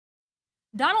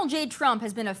Donald J. Trump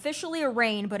has been officially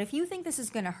arraigned, but if you think this is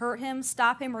going to hurt him,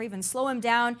 stop him, or even slow him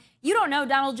down, you don't know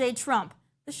Donald J. Trump.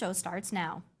 The show starts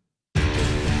now.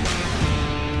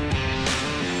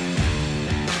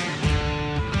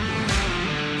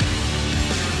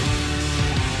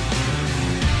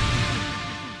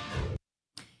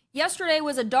 Yesterday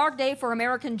was a dark day for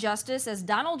American justice as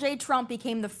Donald J. Trump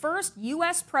became the first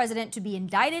U.S. president to be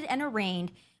indicted and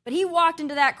arraigned. But he walked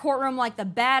into that courtroom like the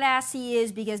badass he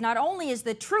is because not only is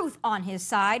the truth on his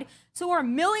side, so are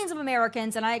millions of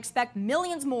Americans, and I expect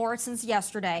millions more since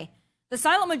yesterday. The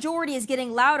silent majority is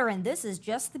getting louder, and this is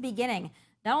just the beginning.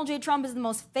 Donald J. Trump is the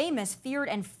most famous, feared,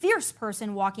 and fierce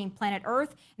person walking planet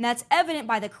Earth, and that's evident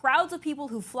by the crowds of people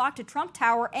who flocked to Trump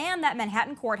Tower and that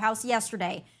Manhattan courthouse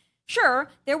yesterday.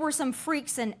 Sure, there were some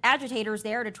freaks and agitators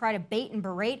there to try to bait and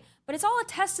berate, but it's all a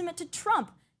testament to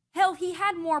Trump. Hell, he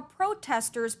had more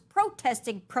protesters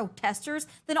protesting protesters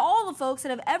than all the folks that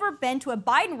have ever been to a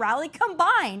Biden rally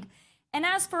combined. And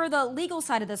as for the legal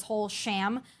side of this whole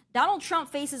sham, Donald Trump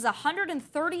faces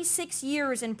 136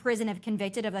 years in prison if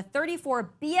convicted of the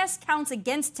 34 BS counts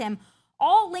against him,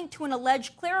 all linked to an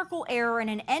alleged clerical error in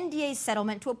an NDA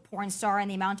settlement to a porn star in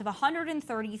the amount of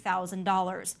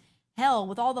 $130,000. Hell,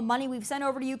 with all the money we've sent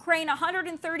over to Ukraine,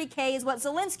 $130K is what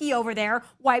Zelensky over there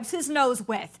wipes his nose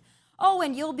with. Oh,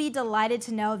 and you'll be delighted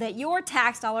to know that your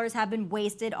tax dollars have been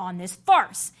wasted on this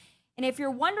farce. And if you're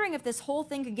wondering if this whole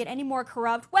thing could get any more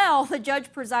corrupt, well, the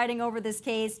judge presiding over this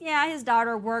case, yeah, his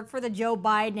daughter worked for the Joe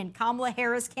Biden and Kamala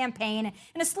Harris campaign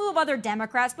and a slew of other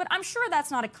Democrats, but I'm sure that's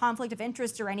not a conflict of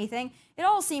interest or anything. It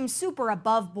all seems super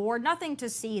above board, nothing to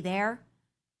see there.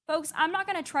 Folks, I'm not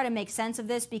going to try to make sense of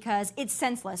this because it's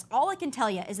senseless. All I can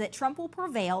tell you is that Trump will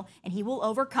prevail and he will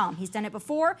overcome. He's done it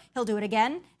before. He'll do it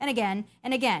again and again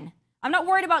and again. I'm not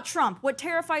worried about Trump. What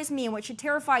terrifies me and what should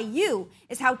terrify you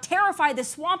is how terrified the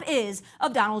swamp is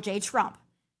of Donald J. Trump.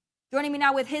 Joining me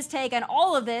now with his take on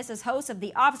all of this is host of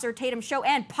the Officer Tatum Show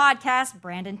and podcast,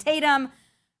 Brandon Tatum.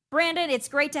 Brandon, it's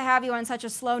great to have you on such a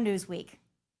slow news week.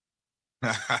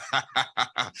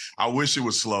 I wish it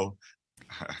was slow.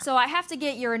 So I have to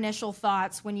get your initial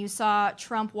thoughts when you saw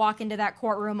Trump walk into that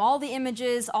courtroom, all the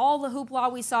images, all the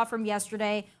hoopla we saw from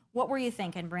yesterday. What were you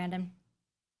thinking, Brandon?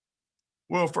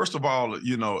 Well, first of all,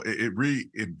 it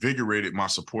reinvigorated my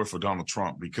support for Donald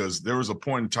Trump because there was a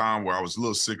point in time where I was a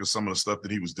little sick of some of the stuff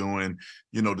that he was doing.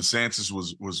 DeSantis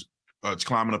was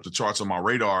climbing up the charts on my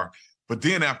radar. But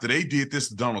then after they did this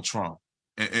to Donald Trump,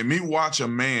 and me watch a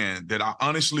man that I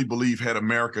honestly believe had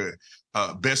America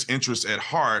best interests at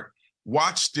heart,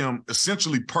 watch them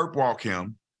essentially perp walk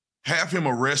him, have him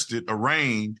arrested,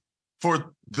 arraigned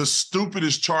for the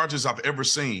stupidest charges I've ever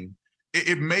seen.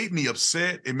 It made me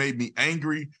upset, it made me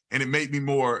angry, and it made me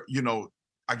more,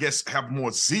 I guess, have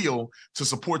more zeal to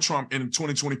support Trump in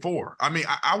 2024. I mean,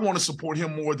 I want to support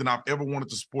him more than I've ever wanted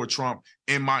to support Trump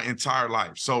in my entire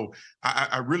life. So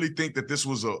I really think that this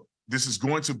is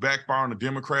going to backfire on the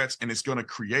Democrats, and it's going to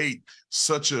create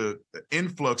such an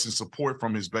influx in support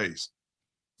from his base.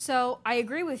 So I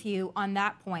agree with you on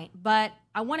that point, but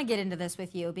I want to get into this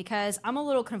with you because I'm a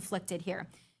little conflicted here.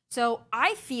 So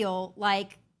I feel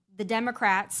like the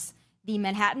Democrats, the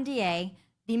Manhattan DA,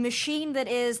 the machine that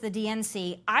is the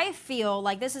DNC, I feel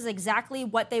like this is exactly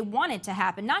what they wanted to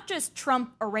happen. Not just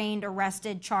Trump arraigned,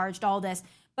 arrested, charged, all this,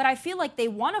 but I feel like they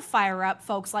want to fire up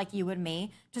folks like you and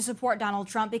me to support Donald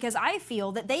Trump because I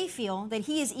feel that they feel that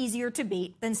he is easier to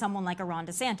beat than someone like a Ron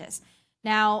DeSantis.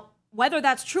 Now, whether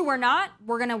that's true or not,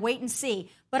 we're going to wait and see.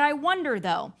 But I wonder,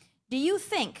 though, do you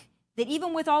think that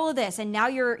even with all of this and now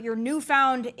your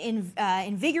newfound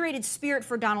invigorated spirit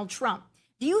for Donald Trump,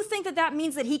 do you think that that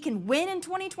means that he can win in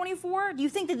 2024? Do you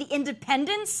think that the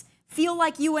independents feel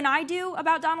like you and I do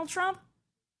about Donald Trump?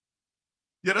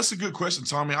 Yeah, that's a good question,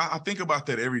 Tommy. I think about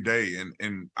that every day.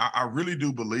 And I really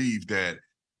do believe that,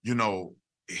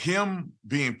 him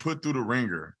being put through the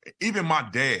ringer, even my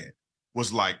dad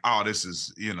was like, oh, this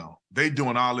is, they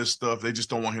doing all this stuff. They just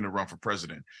don't want him to run for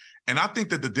president. And I think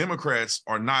that the Democrats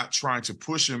are not trying to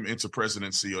push him into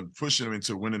presidency or push him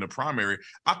into winning the primary.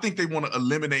 I think they want to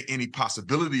eliminate any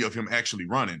possibility of him actually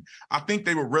running. I think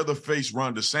they would rather face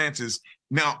Ron DeSantis.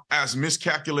 Now, as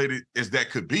miscalculated as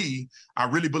that could be, I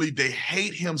really believe they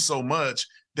hate him so much,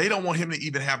 they don't want him to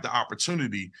even have the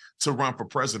opportunity to run for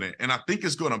president. And I think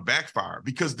it's going to backfire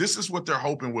because this is what they're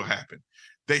hoping will happen.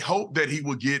 They hope that he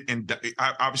will get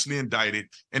obviously indicted,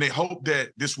 and they hope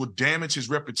that this will damage his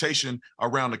reputation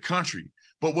around the country.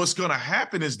 But what's going to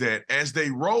happen is that as they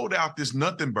rolled out this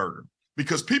nothing burger,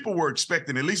 because people were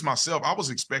expecting, at least myself, I was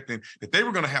expecting that they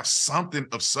were going to have something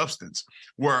of substance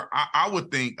where I would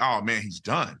think, oh, man, he's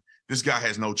done. This guy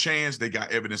has no chance. They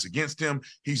got evidence against him.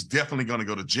 He's definitely going to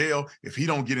go to jail. If he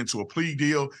don't get into a plea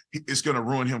deal, it's going to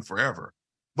ruin him forever.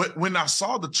 But when I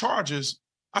saw the charges,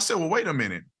 I said, well, wait a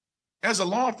minute. As a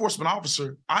law enforcement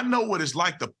officer, I know what it's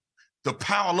like to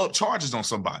pile up charges on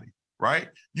somebody, right?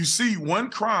 You see one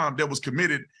crime that was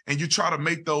committed and you try to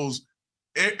make those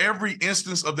every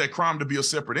instance of that crime to be a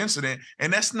separate incident.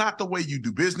 And that's not the way you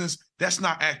do business. That's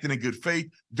not acting in good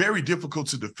faith. Very difficult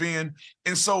to defend.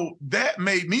 And so that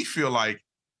made me feel like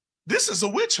this is a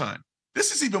witch hunt.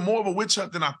 This is even more of a witch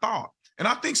hunt than I thought. And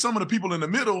I think some of the people in the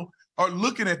middle are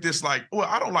looking at this like, well,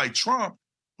 I don't like Trump,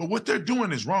 but what they're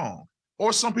doing is wrong.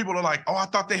 Or some people are like, oh, I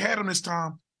thought they had him this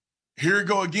time. Here we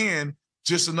go again.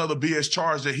 Just another BS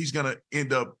charge that he's going to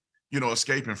end up,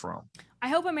 escaping from. I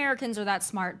hope Americans are that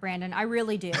smart, Brandon. I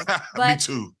really do. But me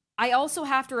too. I also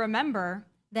have to remember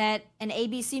that an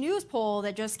ABC News poll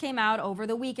that just came out over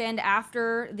the weekend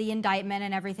after the indictment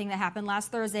and everything that happened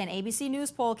last Thursday, an ABC News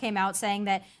poll came out saying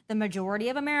that the majority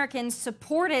of Americans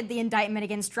supported the indictment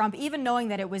against Trump, even knowing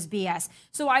that it was BS.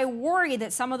 So I worry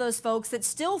that some of those folks that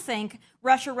still think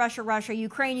Russia, Russia, Russia,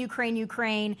 Ukraine, Ukraine,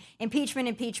 Ukraine, impeachment,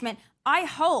 impeachment, I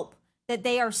hope that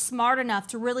they are smart enough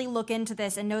to really look into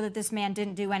this and know that this man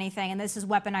didn't do anything and this is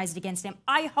weaponized against him.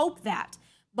 I hope that.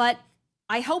 But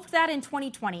I hoped that in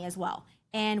 2020 as well,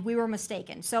 and we were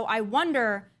mistaken. So I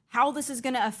wonder how this is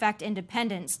going to affect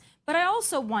independence. But I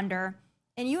also wonder,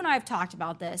 and you and I have talked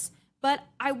about this, but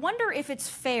I wonder if it's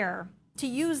fair to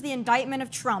use the indictment of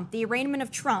Trump, the arraignment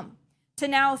of Trump, to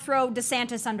now throw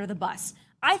DeSantis under the bus.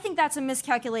 I think that's a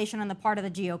miscalculation on the part of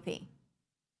the GOP.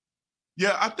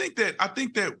 Yeah, I think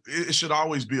that it should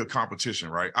always be a competition,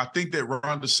 right? I think that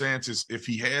Ron DeSantis, if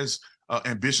he has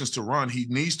ambitions to run, he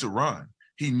needs to run.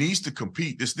 He needs to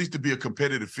compete. This needs to be a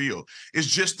competitive field. It's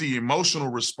just the emotional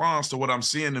response to what I'm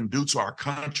seeing them do to our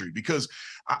country, because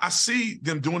I see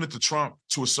them doing it to Trump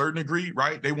to a certain degree,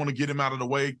 right? They want to get him out of the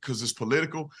way because it's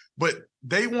political, but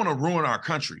they want to ruin our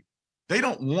country. They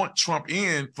don't want Trump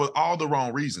in for all the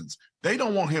wrong reasons. They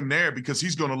don't want him there because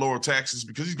he's going to lower taxes,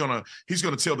 because he's going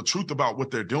to tell the truth about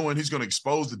what they're doing. He's going to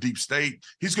expose the deep state.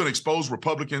 He's going to expose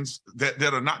Republicans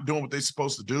that are not doing what they're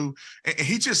supposed to do. And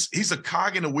he's a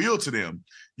cog in the wheel to them,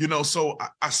 So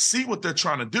I see what they're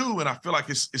trying to do, and I feel like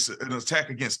it's an attack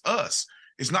against us.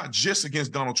 It's not just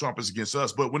against Donald Trump, it's against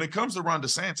us. But when it comes to Ron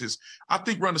DeSantis, I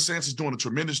think Ron DeSantis is doing a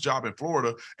tremendous job in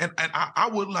Florida. And I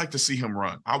would like to see him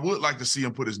run. I would like to see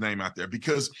him put his name out there,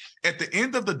 because at the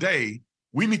end of the day,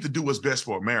 we need to do what's best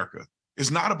for America.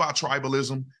 It's not about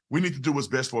tribalism. We need to do what's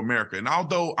best for America. And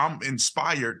although I'm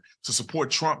inspired to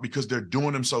support Trump because they're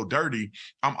doing him so dirty,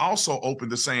 I'm also open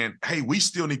to saying, hey, we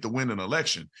still need to win an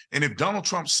election. And if Donald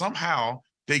Trump somehow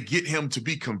they get him to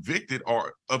be convicted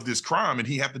of this crime and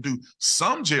he have to do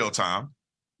some jail time,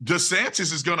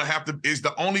 DeSantis is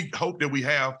the only hope that we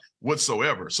have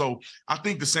whatsoever. So I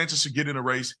think DeSantis should get in a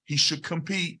race. He should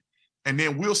compete. And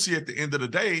then we'll see at the end of the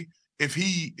day if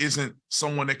he isn't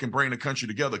someone that can bring the country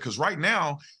together. Because right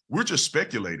now, we're just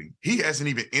speculating. He hasn't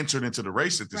even entered into the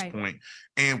race at this point.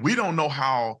 And we don't know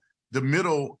how the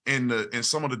middle and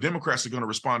some of the Democrats are going to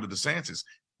respond to DeSantis.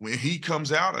 When he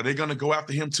comes out, are they going to go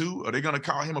after him too? Are they going to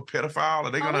call him a pedophile?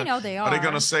 Are they going to? Are they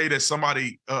going to say that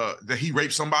somebody that he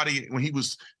raped somebody when he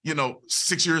was,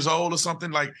 6 years old or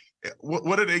something? Like,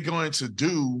 what are they going to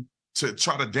do to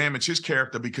try to damage his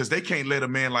character? Because they can't let a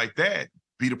man like that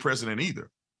be the president either.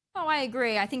 Oh, I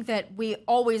agree. I think that we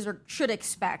always should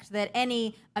expect that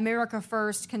any America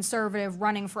First conservative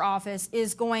running for office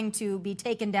is going to be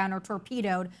taken down or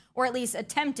torpedoed, or at least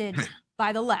attempted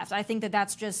by the left. I think that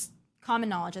that's just common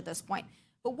knowledge at this point.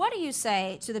 But what do you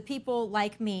say to the people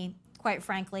like me, quite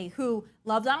frankly, who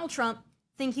love Donald Trump,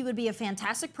 think he would be a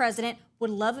fantastic president,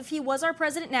 would love if he was our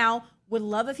president now, would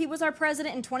love if he was our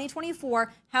president in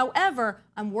 2024. However,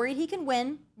 I'm worried he can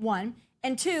win, one,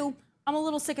 and two, I'm a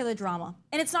little sick of the drama.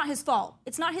 And it's not his fault.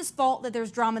 It's not his fault that there's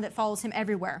drama that follows him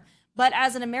everywhere. But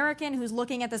as an American who's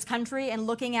looking at this country and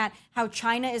looking at how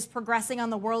China is progressing on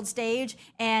the world stage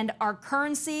and our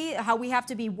currency, how we have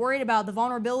to be worried about the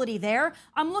vulnerability there,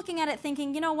 I'm looking at it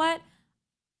thinking, you know what?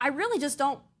 I really just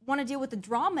don't want to deal with the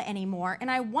drama anymore. And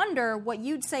I wonder what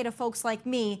you'd say to folks like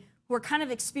me who are kind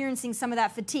of experiencing some of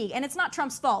that fatigue. And it's not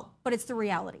Trump's fault, but it's the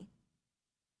reality.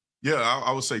 Yeah,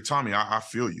 I would say, Tomi, I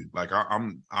feel you. Like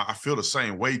I feel the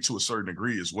same way to a certain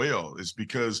degree as well. It's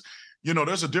because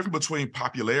there's a difference between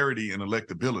popularity and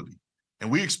electability.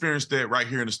 And we experienced that right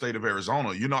here in the state of Arizona.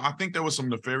 I think there was some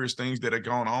nefarious things that had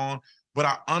gone on, but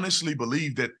I honestly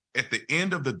believe that at the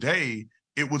end of the day,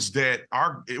 it was that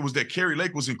Kari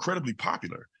Lake was incredibly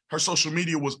popular. Her social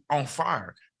media was on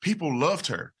fire. People loved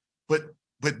her.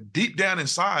 But deep down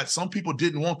inside, some people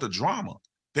didn't want the drama.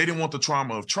 They didn't want the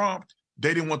trauma of Trump.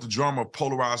 They didn't want the drama of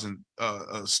polarizing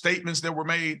statements that were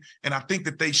made. And I think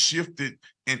that they shifted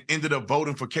and ended up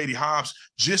voting for Katie Hobbs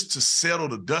just to settle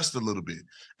the dust a little bit.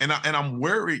 And I'm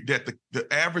worried that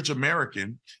the average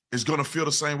American is going to feel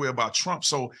the same way about Trump.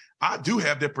 So I do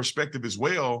have that perspective as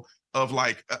well of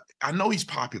like, I know he's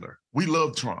popular. We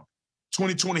love Trump.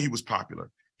 2020, he was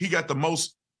popular. He got the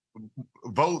most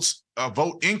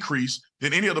vote increase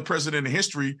than any other president in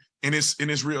history in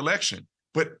his reelection.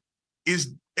 But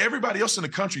is everybody else in the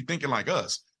country thinking like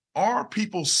us? Are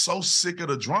people so sick of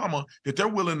the drama that they're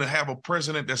willing to have a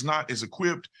president that's not as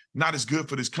equipped, not as good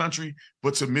for this country,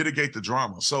 but to mitigate the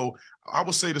drama? So I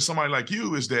would say to somebody like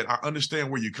you is that I understand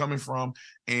where you're coming from,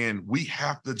 and we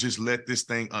have to just let this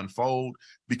thing unfold,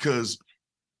 because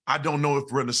I don't know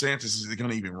if Ron DeSantis is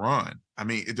going to even run. I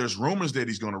mean, there's rumors that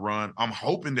he's going to run. I'm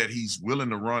hoping that he's willing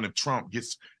to run if Trump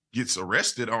gets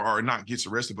arrested, or not gets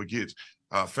arrested, but gets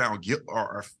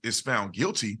found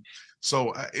guilty.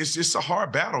 So it's just a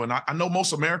hard battle. And I know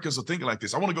most Americans are thinking like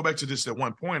this. I want to go back to this at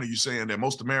one point. Are you saying that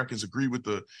most Americans agree with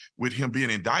him being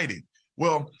indicted?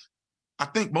 Well, I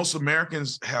think most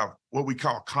Americans have what we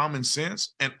call common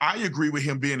sense. And I agree with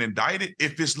him being indicted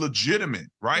if it's legitimate,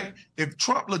 right? If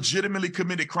Trump legitimately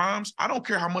committed crimes, I don't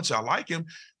care how much I like him.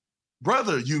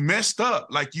 Brother, you messed up.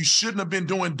 Like, you shouldn't have been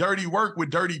doing dirty work with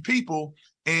dirty people,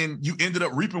 and you ended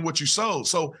up reaping what you sowed.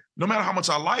 So no matter how much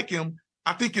I like him,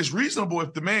 I think it's reasonable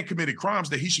if the man committed crimes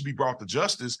that he should be brought to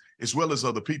justice, as well as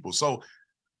other people. So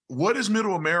what is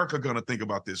middle America going to think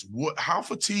about this? How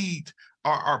fatigued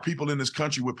are people in this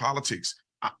country with politics?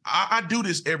 I do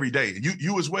this every day.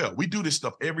 You as well. We do this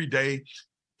stuff every day.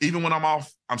 Even when I'm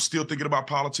off, I'm still thinking about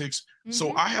politics. Mm-hmm.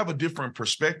 So I have a different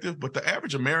perspective, but the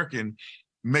average American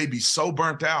may be so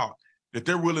burnt out that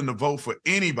they're willing to vote for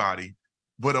anybody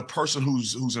but a person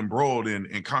who's embroiled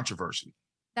in controversy.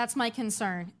 That's my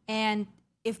concern. And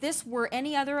if this were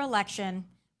any other election,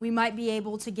 we might be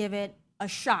able to give it a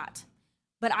shot.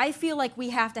 But I feel like we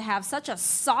have to have such a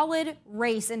solid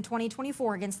race in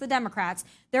 2024 against the Democrats.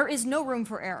 There is no room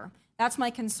for error. That's my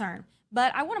concern.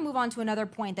 But I want to move on to another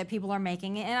point that people are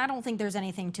making, and I don't think there's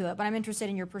anything to it, but I'm interested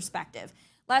in your perspective.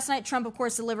 Last night, Trump, of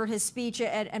course, delivered his speech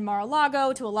at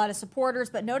Mar-a-Lago to a lot of supporters,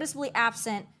 but noticeably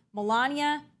absent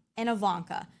Melania and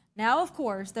Ivanka. Now, of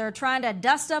course, they're trying to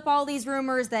dust up all these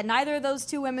rumors that neither of those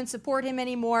two women support him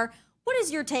anymore. What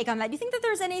is your take on that? Do you think that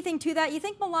there's anything to that? You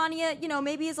think Melania,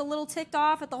 maybe is a little ticked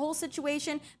off at the whole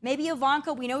situation? Maybe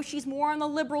Ivanka, we know she's more on the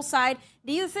liberal side.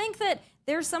 Do you think that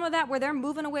there's some of that where they're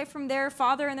moving away from their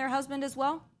father and their husband as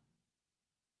well?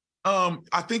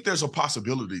 I think there's a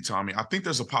possibility, Tommy. I think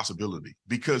there's a possibility,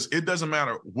 because it doesn't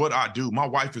matter what I do. My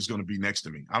wife is going to be next to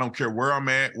me. I don't care where I'm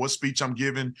at, what speech I'm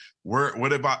giving,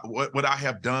 what I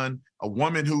have done. A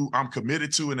woman who I'm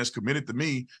committed to and is committed to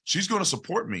me, she's going to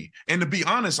support me. And to be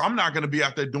honest, I'm not going to be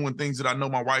out there doing things that I know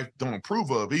my wife don't approve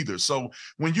of either. So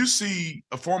when you see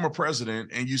a former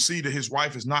president and you see that his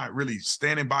wife is not really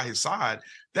standing by his side,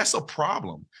 that's a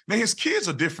problem. Now, his kids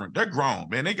are different. They're grown,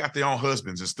 man. They got their own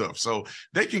husbands and stuff. So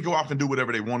they can go off and do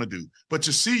whatever they want to do. But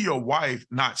to see your wife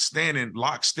not standing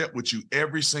lockstep with you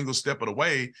every single step of the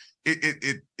way,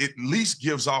 it at least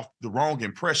gives off the wrong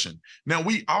impression. Now,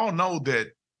 we all know that,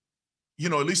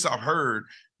 at least I've heard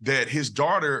that his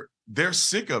daughter, they're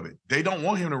sick of it. They don't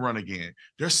want him to run again.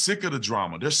 They're sick of the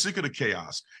drama. They're sick of the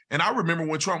chaos. And I remember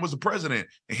when Trump was the president,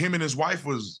 and him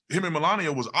and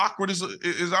Melania was awkward as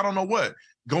I don't know what.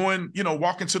 Going,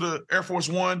 walking to the Air Force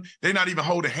One, they're not even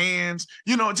holding hands,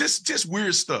 just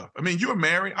weird stuff. I mean, you're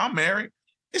married, I'm married.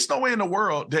 It's no way in the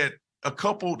world that a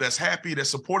couple that's happy,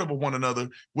 that's supportive of one another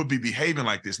would be behaving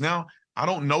like this. Now, I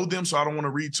don't know them, so I don't want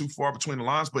to read too far between the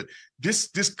lines, but this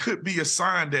could be a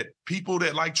sign that people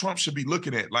that like Trump should be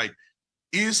looking at. Like,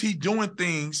 is he doing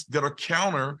things that are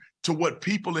counter to what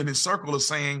people in his circle are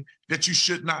saying that you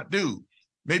should not do?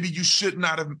 Maybe you should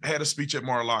not have had a speech at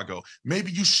Mar-a-Lago. Maybe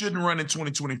you shouldn't run in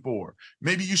 2024.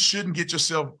 Maybe you shouldn't get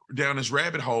yourself down this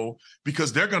rabbit hole,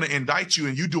 because they're going to indict you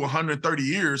and you do 130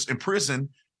 years in prison.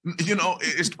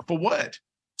 It's for what?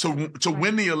 To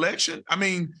win the election? I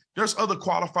mean, there's other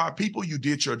qualified people. You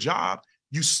did your job.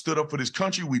 You stood up for this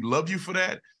country. We love you for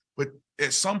that. But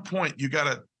at some point, you got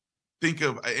to think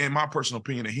of, in my personal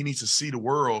opinion, that he needs to see the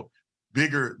world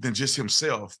bigger than just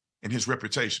himself and his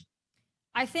reputation.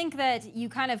 I think that you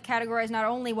kind of categorize not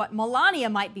only what Melania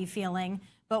might be feeling,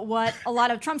 but what a lot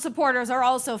of Trump supporters are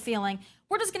also feeling.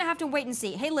 We're just going to have to wait and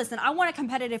see. Hey, listen, I want a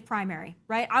competitive primary,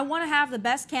 right? I want to have the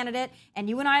best candidate, and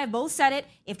you and I have both said it.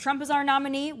 If Trump is our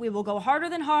nominee, we will go harder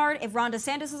than hard. If Ron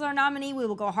DeSantis is our nominee, we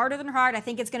will go harder than hard. I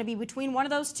think it's going to be between one of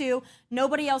those two.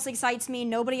 Nobody else excites me.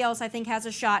 Nobody else, I think, has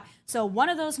a shot. So one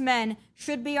of those men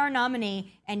should be our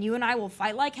nominee. and you and I will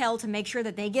fight like hell to make sure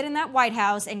that they get in that White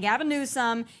House and Gavin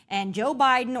Newsom and Joe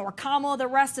Biden or Kamala, the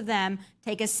rest of them,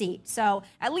 take a seat. So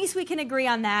at least we can agree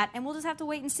on that, and we'll just have to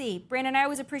wait and see. Brandon, I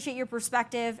always appreciate your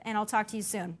perspective, and I'll talk to you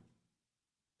soon.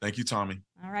 Thank you, Tomi.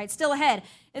 All right, still ahead.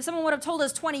 If someone would have told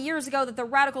us 20 years ago that the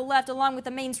radical left, along with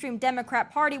the mainstream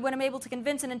Democrat Party, would have been able to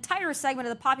convince an entire segment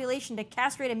of the population to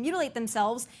castrate and mutilate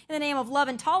themselves in the name of love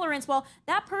and tolerance, well,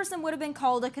 that person would have been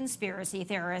called a conspiracy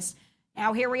theorist.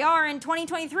 Now here we are in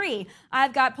 2023.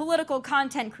 I've got political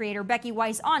content creator Becky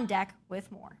Weiss on deck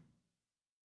with more.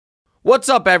 What's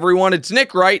up, everyone? It's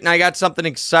Nick Wright, and I got something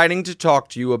exciting to talk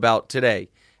to you about today.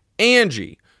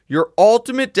 Angie, your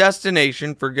ultimate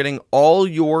destination for getting all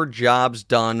your jobs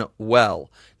done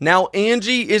well. Now,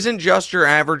 Angie isn't just your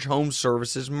average home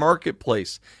services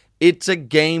marketplace. It's a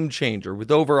game changer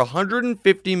with over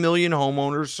 150 million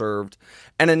homeowners served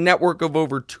and a network of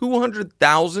over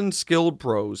 200,000 skilled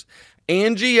pros.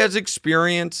 Angie has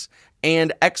experience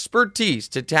and expertise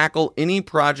to tackle any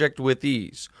project with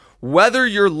ease. Whether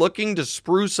you're looking to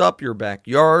spruce up your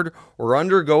backyard or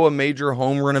undergo a major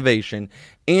home renovation,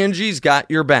 Angie's got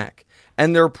your back.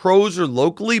 And their pros are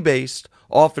locally based,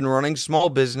 often running small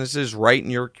businesses right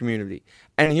in your community.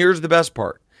 And here's the best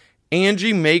part.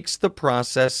 Angie makes the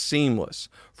process seamless.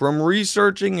 From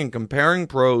researching and comparing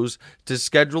pros to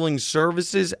scheduling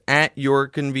services at your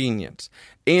convenience.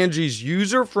 Angie's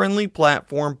user-friendly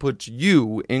platform puts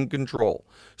you in control.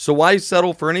 So why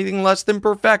settle for anything less than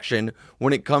perfection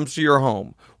when it comes to your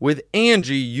home? With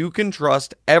Angie, you can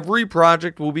trust every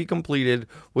project will be completed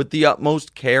with the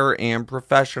utmost care and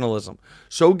professionalism.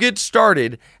 So get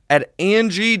started at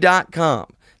Angie.com.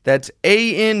 That's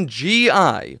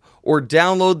ANGI, or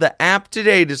download the app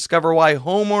today to discover why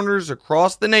homeowners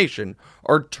across the nation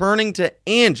are turning to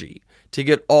Angie to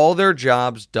get all their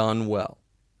jobs done well.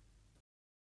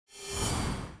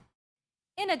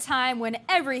 In a time when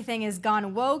everything is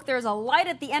gone woke, there's a light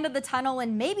at the end of the tunnel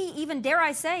and maybe even, dare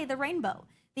I say, the rainbow.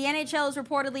 The NHL is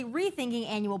reportedly rethinking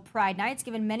annual Pride Nights,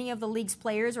 given many of the league's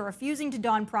players are refusing to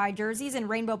don Pride jerseys and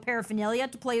rainbow paraphernalia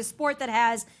to play a sport that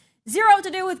has zero to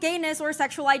do with gayness or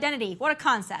sexual identity. What a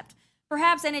concept.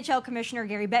 Perhaps NHL Commissioner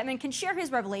Gary Bettman can share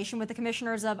his revelation with the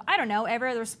commissioners of, I don't know,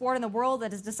 every other sport in the world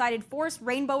that has decided forced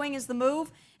rainbowing is the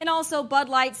move, and also Bud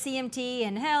Light, CMT,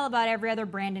 and hell, about every other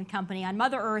brand and company on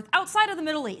Mother Earth outside of the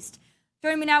Middle East.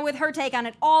 Joining me now with her take on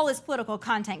it all is political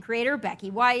content creator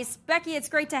Becky Weiss. Becky, it's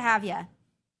great to have you.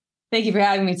 Thank you for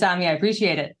having me, Tomi. I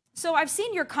appreciate it. So I've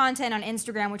seen your content on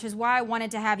Instagram, which is why I wanted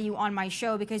to have you on my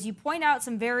show, because you point out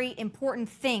some very important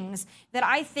things that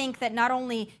I think that not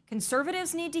only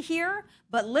conservatives need to hear,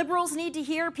 but liberals need to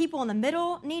hear, people in the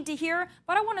middle need to hear.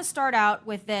 But I want to start out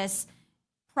with this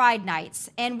Pride Nights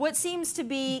and what seems to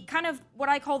be kind of what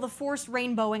I call the forced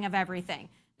rainbowing of everything.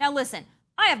 Now listen,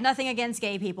 I have nothing against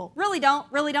gay people. Really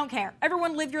don't care.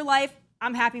 Everyone live your life.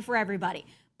 I'm happy for everybody.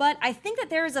 But I think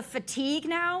that there is a fatigue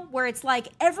now where it's like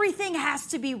everything has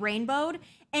to be rainbowed,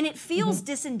 and it feels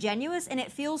disingenuous and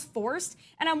it feels forced.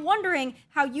 And I'm wondering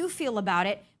how you feel about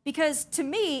it, because to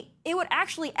me, it would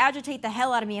actually agitate the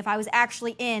hell out of me if I was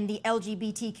actually in the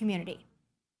LGBT community.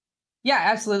 Yeah,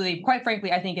 absolutely. Quite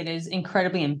frankly, I think it is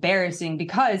incredibly embarrassing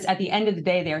because at the end of the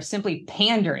day, they are simply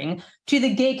pandering to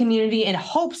the gay community in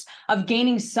hopes of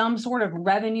gaining some sort of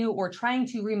revenue or trying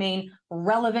to remain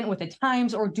relevant with the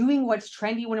times or doing what's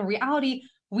trendy, when in reality,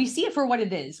 we see it for what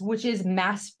it is, which is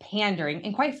mass pandering.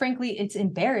 And quite frankly, it's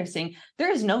embarrassing.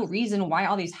 There is no reason why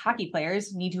all these hockey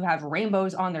players need to have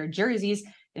rainbows on their jerseys.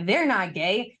 They're not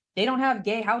gay. They don't have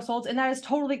gay households, and that is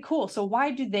totally cool. So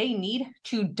why do they need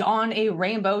to don a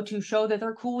rainbow to show that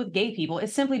they're cool with gay people? It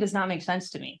simply does not make sense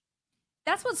to me.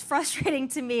 That's what's frustrating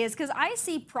to me, is because I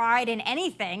see pride in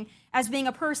anything as being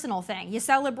a personal thing. You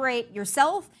celebrate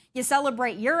yourself, you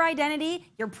celebrate your identity,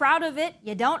 you're proud of it,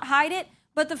 you don't hide it.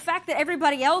 But the fact that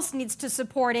everybody else needs to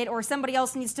support it or somebody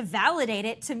else needs to validate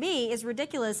it, to me, is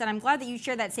ridiculous. And I'm glad that you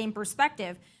share that same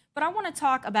perspective. But I want to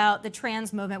talk about the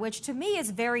trans movement, which to me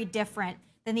is very different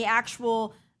than the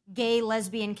actual gay,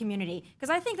 lesbian community. Because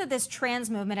I think that this trans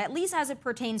movement, at least as it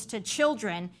pertains to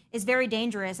children, is very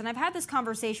dangerous. And I've had this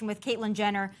conversation with Caitlyn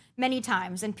Jenner many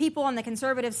times. And people on the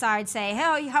conservative side say,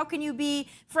 hey, how can you be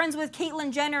friends with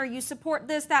Caitlyn Jenner? You support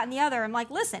this, that, and the other. I'm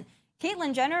like, listen,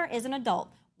 Caitlyn Jenner is an adult.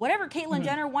 Whatever Caitlyn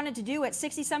Jenner wanted to do at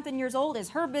 60-something years old is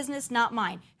her business, not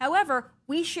mine. However,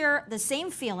 we share the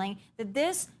same feeling that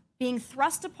this being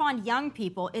thrust upon young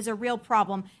people is a real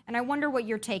problem. And I wonder what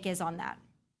your take is on that.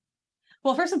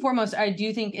 Well, first and foremost, I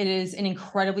do think it is an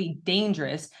incredibly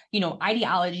dangerous,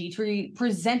 ideology to be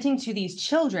presenting to these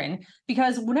children,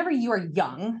 because whenever you are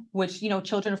young, which,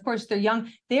 children, of course, they're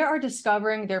young, they are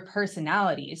discovering their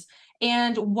personalities.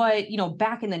 And what,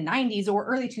 back in the 90s or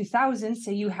early 2000s,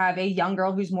 say you have a young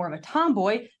girl who's more of a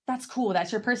tomboy, that's cool.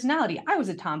 That's your personality. I was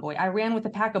a tomboy. I ran with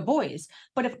a pack of boys.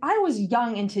 But if I was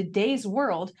young in today's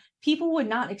world, people would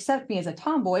not accept me as a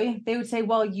tomboy. They would say,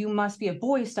 well, you must be a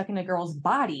boy stuck in a girl's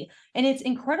body. And it's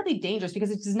incredibly dangerous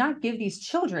because it does not give these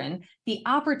children the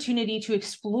opportunity to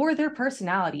explore their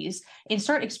personalities and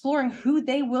start exploring who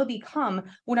they will become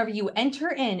whenever you enter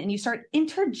in and you start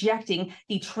interjecting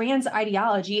the trans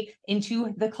ideology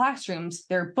into the classrooms,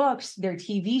 their books, their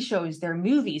TV shows, their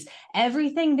movies,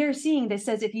 everything they're seeing that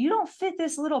says, if you don't fit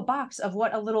this little box of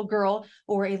what a little girl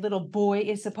or a little boy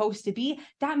is supposed to be,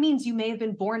 that means you may have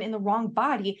been born in the wrong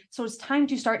body. So it's time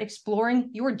to start exploring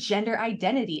your gender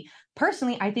identity.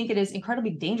 Personally, I think it is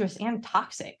incredibly dangerous and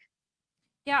toxic.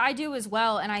 Yeah, I do as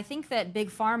well. And I think that Big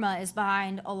Pharma is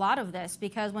behind a lot of this,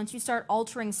 because once you start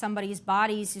altering somebody's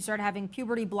bodies, you start having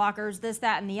puberty blockers, this,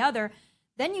 that, and the other,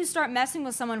 then you start messing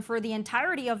with someone for the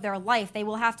entirety of their life. They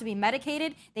will have to be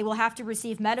medicated. They will have to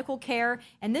receive medical care.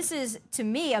 And this is, to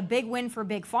me, a big win for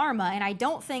Big Pharma. And I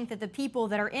don't think that the people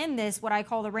that are in this, what I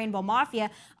call the Rainbow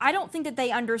Mafia, I don't think that they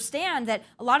understand that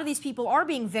a lot of these people are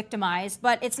being victimized,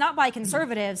 but it's not by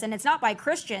conservatives and it's not by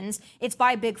Christians. It's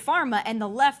by Big Pharma and the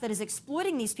left that is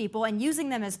exploiting these people and using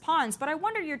them as pawns. But I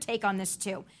wonder your take on this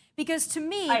too, because to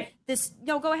me,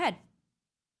 no, go ahead.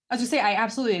 I was going to say, I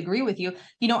absolutely agree with you.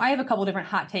 I have a couple different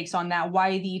hot takes on that,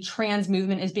 why the trans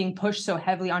movement is being pushed so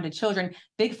heavily onto children.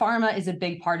 Big Pharma is a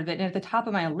big part of it and at the top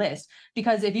of my list,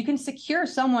 because if you can secure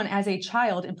someone as a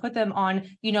child and put them on,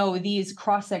 these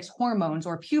cross-sex hormones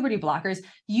or puberty blockers,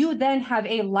 you then have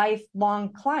a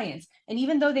lifelong client. And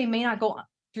even though they may not go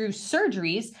through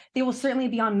surgeries, they will certainly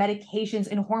be on medications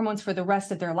and hormones for the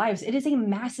rest of their lives. It is a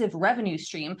massive revenue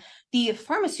stream. The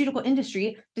pharmaceutical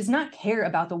industry does not care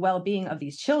about the well-being of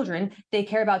these children. They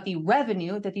care about the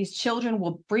revenue that these children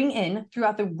will bring in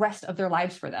throughout the rest of their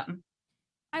lives for them.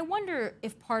 I wonder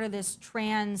if part of this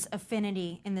trans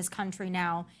affinity in this country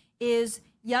now is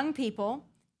young people,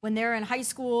 when they're in high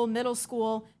school, middle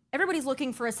school, everybody's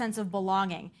looking for a sense of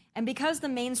belonging. And because the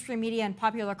mainstream media and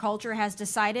popular culture has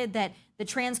decided that the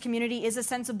trans community is a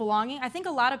sense of belonging, I think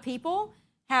a lot of people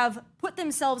have put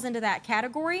themselves into that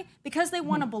category because they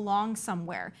want to belong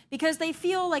somewhere, because they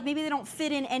feel like maybe they don't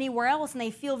fit in anywhere else and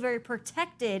they feel very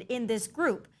protected in this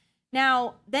group.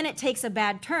 Now, then it takes a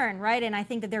bad turn, right? And I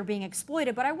think that they're being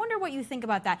exploited, but I wonder what you think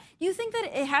about that. Do you think that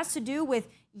it has to do with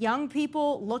young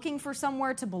people looking for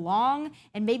somewhere to belong?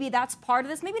 And maybe that's part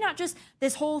of this, maybe not just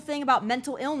this whole thing about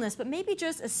mental illness, but maybe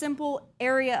just a simple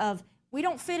area of, we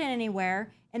don't fit in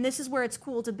anywhere, and this is where it's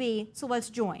cool to be, so let's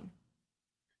join.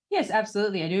 Yes,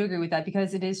 absolutely. I do agree with that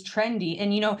because it is trendy.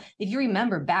 And, if you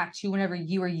remember back to whenever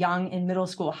you were young in middle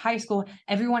school, high school,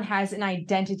 everyone has an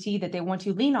identity that they want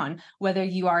to lean on, whether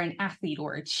you are an athlete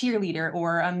or a cheerleader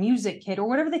or a music kid or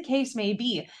whatever the case may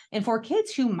be. And for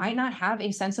kids who might not have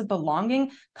a sense of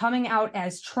belonging, coming out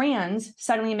as trans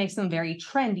suddenly makes them very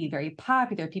trendy, very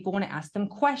popular. People want to ask them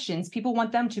questions. People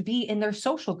want them to be in their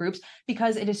social groups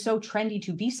because it is so trendy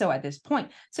to be so at this point.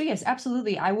 So yes,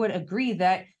 absolutely. I would agree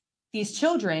that these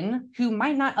children who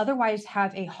might not otherwise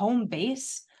have a home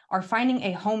base are finding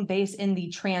a home base in the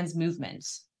trans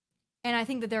movements. And I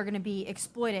think that they're going to be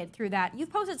exploited through that.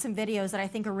 You've posted some videos that I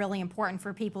think are really important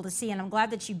for people to see, and I'm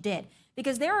glad that you did,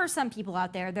 because there are some people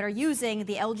out there that are using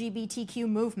the LGBTQ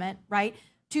movement, right,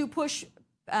 to push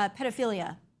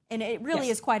pedophilia. And it really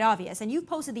is quite obvious. And you've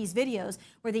posted these videos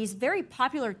where these very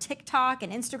popular TikTok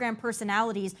and Instagram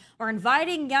personalities are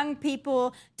inviting young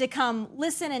people to come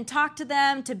listen and talk to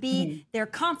them, to be their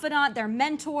confidant, their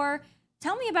mentor.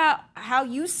 Tell me about how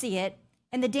you see it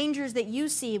and the dangers that you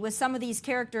see with some of these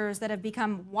characters that have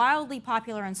become wildly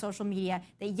popular on social media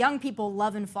that young people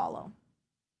love and follow.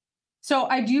 So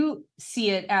I do see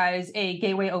it as a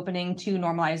gateway opening to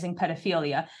normalizing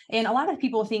pedophilia. And a lot of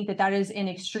people think that that is an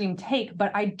extreme take,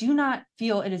 but I do not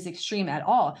feel it is extreme at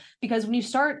all. Because when you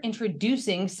start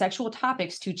introducing sexual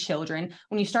topics to children,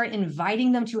 when you start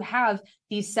inviting them to have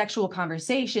these sexual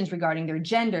conversations regarding their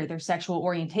gender, their sexual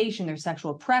orientation, their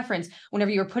sexual preference,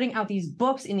 whenever you're putting out these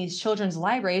books in these children's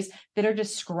libraries that are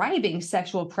describing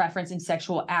sexual preference and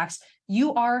sexual acts,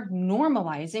 you are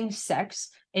normalizing sex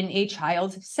in a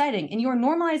child's setting. And you're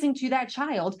normalizing to that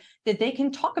child that they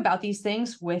can talk about these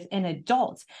things with an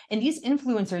adult. And these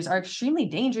influencers are extremely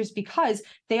dangerous because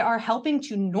they are helping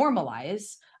to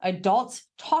normalize adults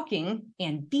talking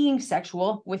and being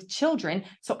sexual with children.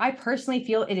 So I personally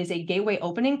feel it is a gateway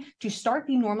opening to start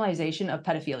the normalization of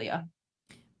pedophilia.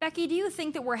 Becky, do you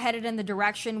think that we're headed in the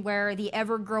direction where the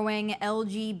ever-growing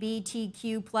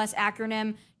LGBTQ plus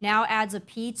acronym now adds a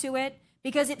P to it?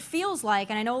 Because it feels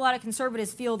like, and I know a lot of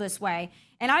conservatives feel this way,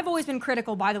 and I've always been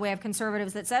critical, by the way, of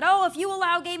conservatives that said, oh, if you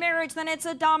allow gay marriage, then it's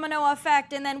a domino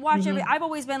effect, and then watch I've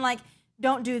always been like,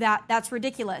 don't do that, that's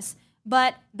ridiculous.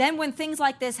 But then when things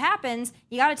like this happens,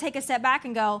 you got to take a step back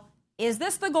and go, is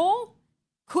this the goal?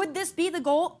 Could this be the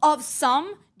goal of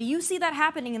some? Do you see that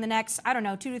happening in the next, I don't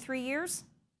know, 2 to 3 years?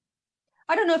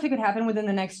 I don't know if it could happen within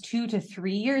the next 2 to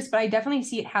 3 years, but I definitely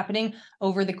see it happening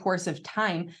over the course of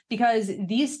time because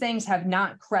these things have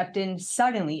not crept in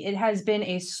suddenly. It has been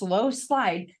a slow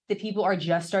slide that people are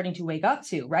just starting to wake up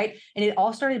to, right? And it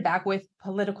all started back with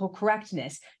political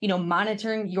correctness,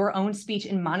 monitoring your own speech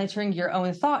and monitoring your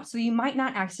own thoughts so you might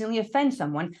not accidentally offend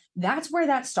someone. That's where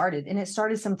that started. And it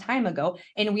started some time ago.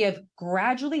 And we have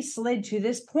gradually slid to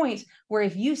this point where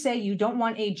if you say you don't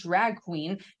want a drag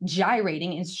queen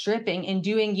gyrating and stripping and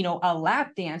doing, a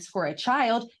lap dance for a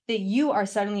child, that you are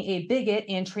suddenly a bigot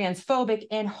and transphobic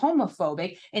and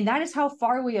homophobic. And that is how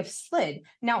far we have slid.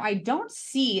 Now, I don't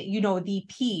see, the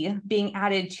P being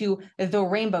added to the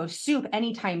rainbow soup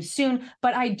anytime soon,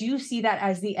 but I do see that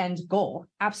as the end goal.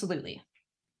 Absolutely.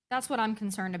 That's what I'm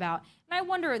concerned about. And I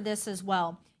wonder this as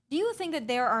well. Do you think that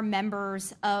there are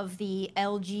members of the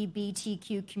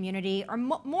LGBTQ community, or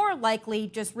more likely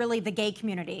just really the gay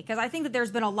community? Because I think that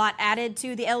there's been a lot added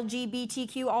to the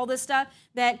LGBTQ, all this stuff,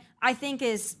 that I think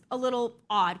is a little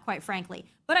odd, quite frankly.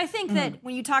 But I think that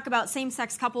when you talk about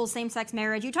same-sex couples, same-sex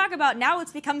marriage, you talk about now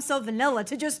it's become so vanilla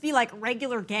to just be like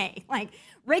regular gay. Like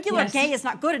regular gay is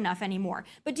not good enough anymore.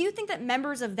 But do you think that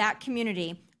members of that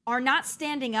community are not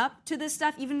standing up to this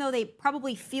stuff, even though they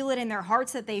probably feel it in their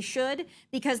hearts that they should,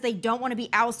 because they don't want to be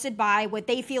ousted by what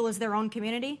they feel is their own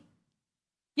community?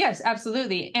 Yes,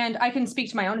 absolutely. And I can speak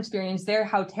to my own experience there,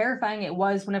 how terrifying it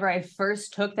was whenever I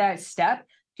first took that step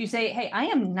to say, hey, I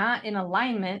am not in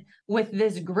alignment with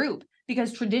this group.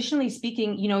 Because traditionally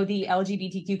speaking, the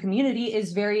LGBTQ community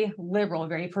is very liberal,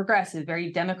 very progressive,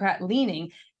 very Democrat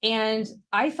leaning. And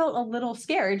I felt a little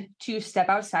scared to step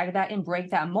outside of that and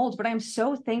break that mold. But I'm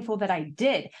so thankful that I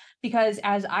did, because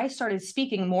as I started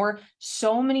speaking more,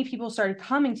 so many people started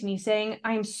coming to me saying,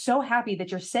 I'm so happy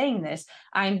that you're saying this.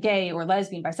 I'm gay or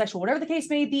lesbian, bisexual, whatever the case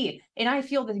may be. And I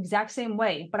feel the exact same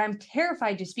way, but I'm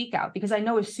terrified to speak out because I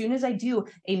know as soon as I do,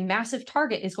 a massive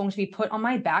target is going to be put on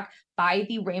my back by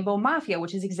the Rainbow Mafia,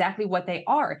 which is exactly what they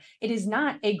are. It is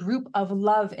not a group of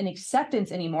love and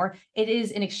acceptance anymore. It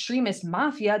is an extremist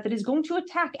mafia that is going to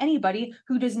attack anybody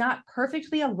who does not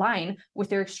perfectly align with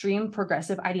their extreme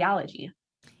progressive ideology.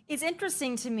 It's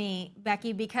interesting to me,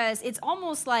 Becky, because it's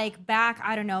almost like back,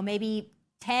 I don't know, maybe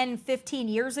 10, 15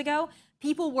 years ago,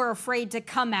 people were afraid to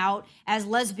come out as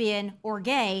lesbian or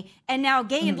gay, and now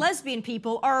gay and lesbian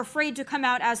people are afraid to come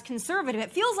out as conservative.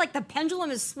 It feels like the pendulum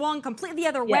has swung completely the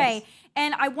other way,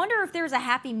 and I wonder if there's a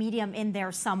happy medium in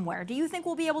there somewhere. Do you think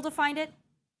we'll be able to find it?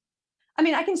 I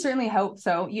mean, I can certainly hope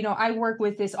so. I work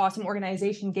with this awesome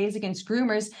organization, Gays Against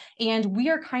Groomers, and we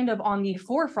are kind of on the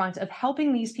forefront of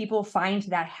helping these people find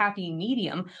that happy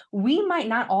medium. We might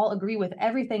not all agree with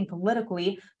everything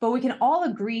politically, but we can all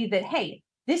agree that, hey,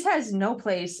 this has no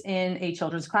place in a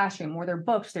children's classroom or their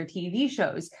books, their TV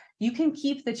shows. You can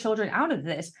keep the children out of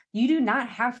this. You do not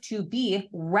have to be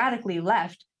radically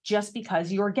left just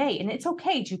because you're gay. And it's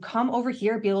okay to come over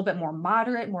here, be a little bit more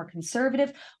moderate, more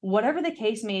conservative, whatever the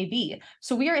case may be.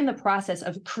 So we are in the process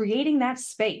of creating that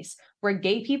space where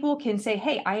gay people can say,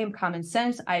 hey, I am common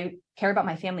sense. I care about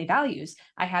my family values.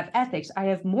 I have ethics. I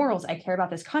have morals. I care about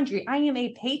this country. I am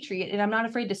a patriot and I'm not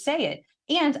afraid to say it.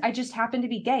 And I just happen to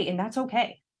be gay, and that's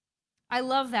okay. I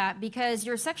love that, because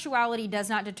your sexuality does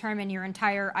not determine your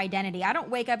entire identity. I don't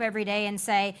wake up every day and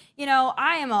say,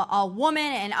 I am a woman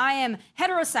and I am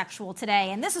heterosexual today,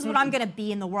 and this is what I'm going to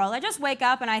be in the world. I just wake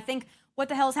up and I think, what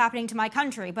the hell is happening to my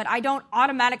country? But I don't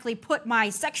automatically put my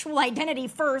sexual identity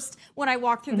first when I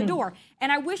walk through the door.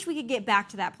 And I wish we could get back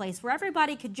to that place where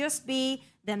everybody could just be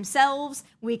themselves.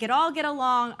 We could all get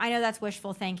along. I know that's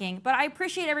wishful thinking, but I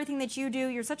appreciate everything that you do.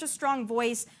 You're such a strong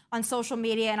voice on social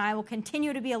media, and I will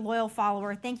continue to be a loyal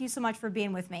follower. Thank you so much for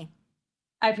being with me.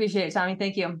 I appreciate it, Tomi.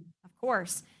 Thank you. Of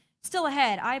course. Still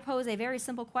ahead, I pose a very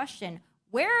simple question.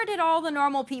 Where did all the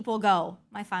normal people go?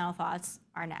 My final thoughts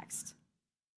are next.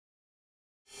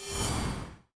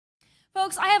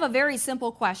 Folks, I have a very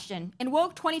simple question. In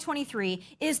Woke 2023,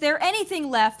 is there anything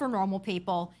left for normal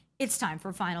people? It's time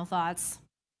for final thoughts.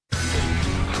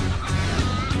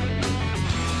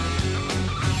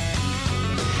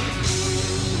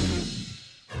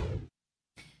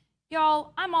 Y'all,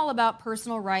 all, I'm all about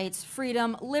personal rights,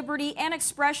 freedom, liberty, and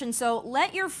expression, so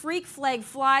let your freak flag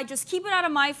fly. Just keep it out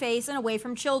of my face and away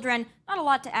from children. Not a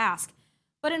lot to ask.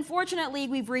 But unfortunately,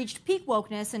 we've reached peak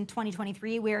wokeness in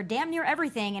 2023, where damn near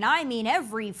everything, and I mean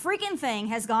every freaking thing,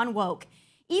 has gone woke.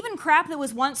 Even crap that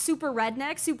was once super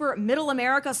redneck, super middle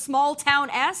America, small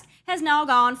town-esque, has now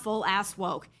gone full-ass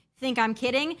woke. Think I'm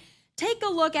kidding? Take a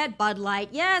look at Bud Light.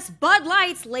 Yes, Bud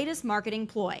Light's latest marketing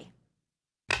ploy.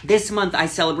 This month I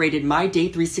celebrated my day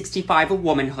 365 of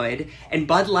womanhood, and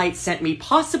Bud Light sent me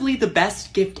possibly the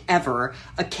best gift ever,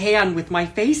 a can with my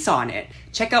face on it.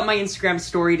 Check out my Instagram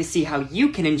story to see how you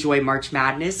can enjoy March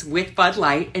Madness with Bud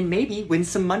Light and maybe win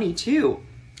some money too.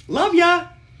 Love ya!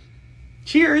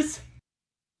 Cheers!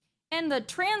 And the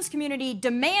trans community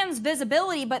demands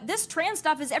visibility, but this trans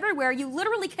stuff is everywhere. You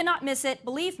literally cannot miss it.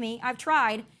 Believe me, I've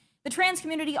tried. The trans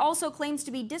community also claims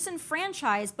to be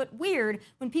disenfranchised, but weird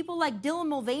when people like Dylan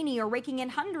Mulvaney are raking in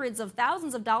hundreds of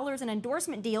thousands of dollars in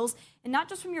endorsement deals, and not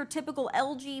just from your typical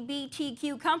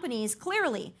LGBTQ companies.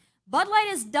 Clearly, Bud Light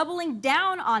is doubling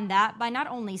down on that by not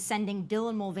only sending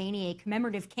Dylan Mulvaney a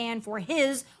commemorative can for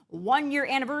his one-year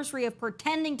anniversary of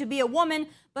pretending to be a woman,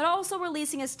 but also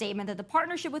releasing a statement that the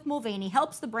partnership with Mulvaney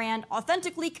helps the brand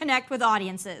authentically connect with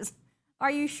audiences. Are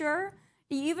you sure?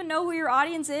 Do you even know who your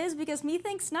audience is? Because me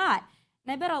thinks not.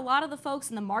 And I bet a lot of the folks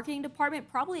in the marketing department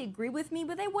probably agree with me,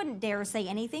 but they wouldn't dare say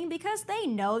anything because they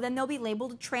know then they'll be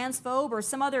labeled a transphobe or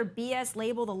some other BS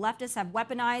label the leftists have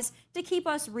weaponized to keep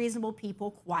us reasonable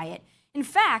people quiet. In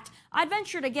fact, I'd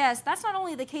venture to guess that's not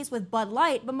only the case with Bud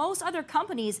Light, but most other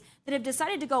companies that have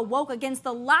decided to go woke against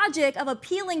the logic of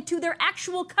appealing to their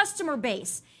actual customer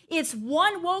base. It's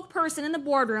one woke person in the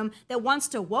boardroom that wants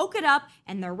to woke it up,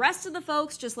 and the rest of the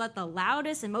folks just let the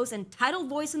loudest and most entitled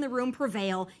voice in the room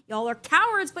prevail. Y'all are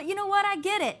cowards, but you know what? I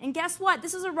get it. And guess what?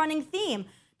 This is a running theme.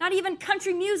 Not even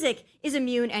country music is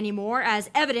immune anymore, as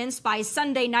evidenced by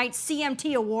Sunday night's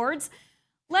CMT Awards.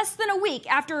 Less than a week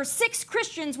after 6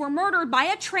 Christians were murdered by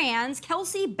a trans,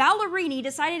 Kelsey Ballerini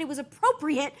decided it was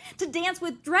appropriate to dance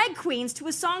with drag queens to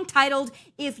a song titled,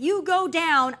 "If You Go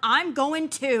Down, I'm Going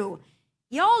Too."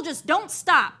 Y'all just don't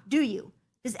stop, do you?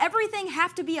 Does everything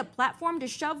have to be a platform to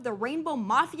shove the rainbow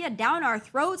mafia down our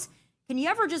throats? Can you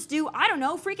ever just do, I don't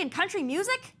know, freaking country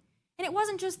music? And it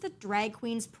wasn't just the drag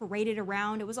queens paraded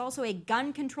around, it was also a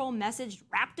gun control message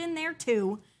wrapped in there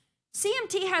too.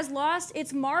 CMT has lost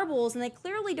its marbles, and they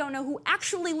clearly don't know who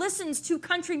actually listens to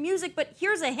country music, but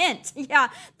here's a hint. Yeah,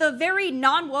 the very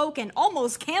non-woke and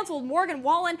almost canceled Morgan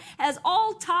Wallen has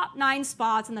all top 9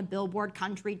 spots in the Billboard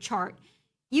country chart.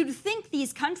 You'd think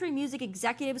these country music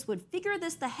executives would figure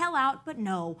this the hell out, but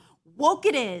no. Woke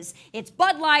it is. It's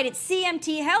Bud Light, it's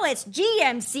CMT, hell, it's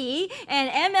GMC, and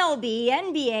MLB,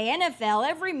 NBA, NFL,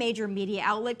 every major media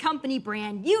outlet, company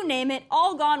brand, you name it,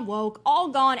 all gone woke, all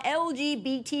gone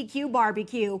LGBTQ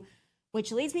barbecue.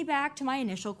 Which leads me back to my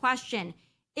initial question.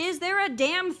 Is there a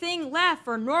damn thing left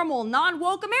for normal,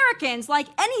 non-woke Americans, like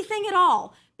anything at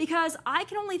all? Because I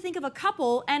can only think of a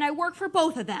couple, and I work for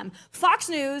both of them, Fox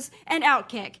News and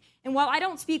Outkick. And while I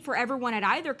don't speak for everyone at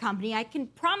either company, I can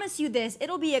promise you this,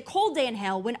 it'll be a cold day in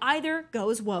hell when either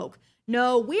goes woke.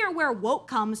 No, we are where woke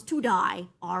comes to die.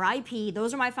 R.I.P.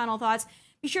 Those are my final thoughts.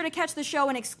 Be sure to catch the show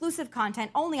and exclusive content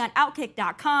only on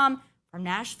Outkick.com. From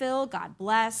Nashville, God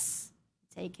bless.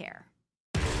 Take care.